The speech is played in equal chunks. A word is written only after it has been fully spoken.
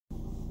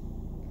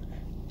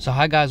So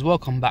hi guys,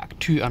 welcome back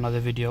to another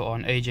video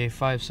on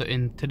AJ5. So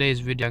in today's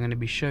video I'm going to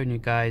be showing you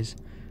guys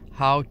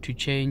how to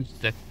change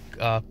the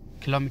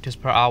kilometers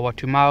per hour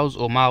to miles,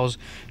 or miles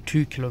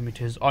to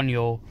kilometers on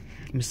your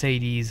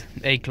Mercedes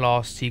A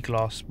class, C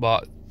class,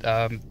 but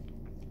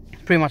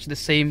pretty much the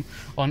same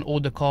on all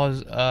the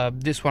cars.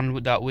 This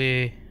one that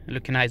we're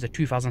looking at is a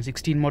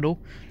 2016 model,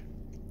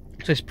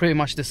 so it's pretty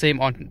much the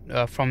same on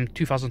from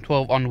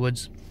 2012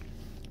 onwards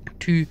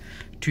to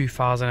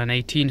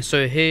 2018.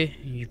 So here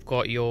you've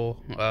got your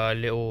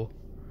little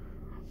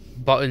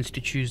buttons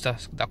to choose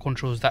that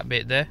controls that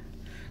bit there.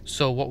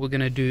 So what we're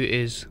going to do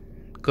is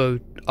go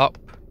up,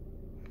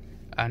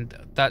 and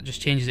that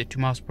just changes it to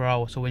miles per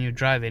hour. So when you're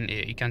driving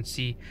you can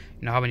see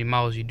how many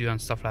miles you do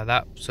and stuff like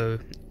that. So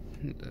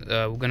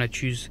we're going to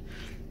choose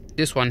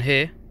this one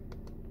here.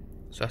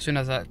 So as soon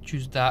as I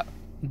choose that,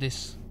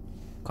 this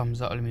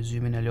comes out. Let me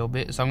zoom in a little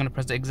bit. So I'm going to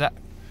press the exact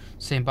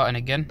same button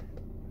again.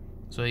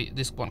 So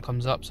this one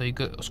comes up, so you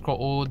go scroll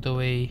all the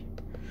way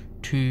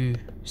to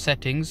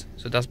settings.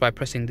 So that's by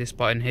pressing this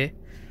button here.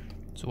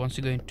 So once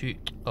you go into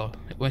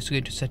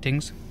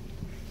settings,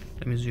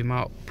 let me zoom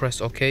out, press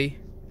OK.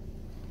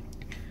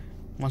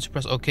 Once you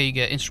press OK, you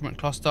get instrument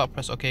cluster,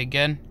 press OK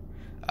again,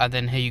 and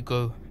then here you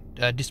go,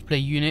 display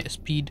unit,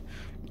 speed,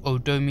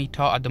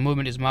 odometer. At the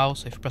moment is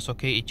miles, so if you press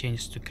OK it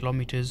changes to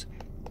kilometers,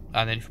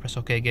 and then if you press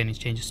OK again it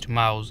changes to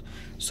miles.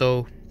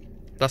 So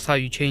that's how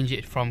you change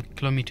it from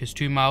kilometers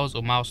to miles,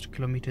 or miles to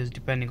kilometers,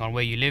 depending on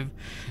where you live.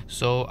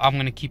 So I'm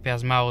going to keep it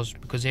as miles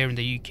because here in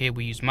the UK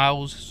we use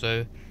miles.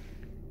 So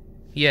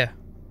yeah,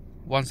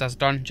 once that's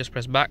done, just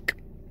press back,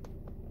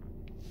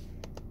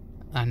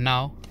 and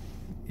now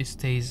it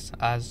stays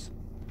as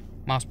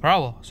miles per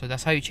hour. So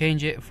that's how you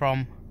change it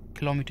from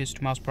kilometers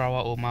to miles per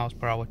hour, or miles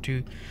per hour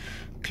to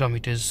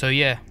kilometers. So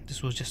yeah,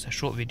 this was just a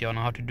short video on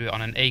how to do it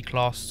on an A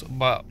class,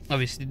 but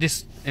obviously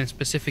this in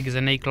specific is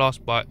an A class,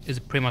 but is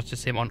pretty much the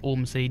same on all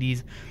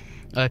Mercedes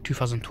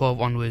 2012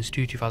 onwards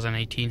to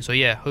 2018. So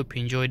yeah, hope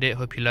you enjoyed it,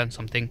 hope you learned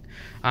something,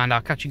 and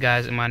I'll catch you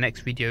guys in my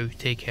next video.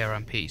 Take care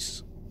and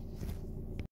peace.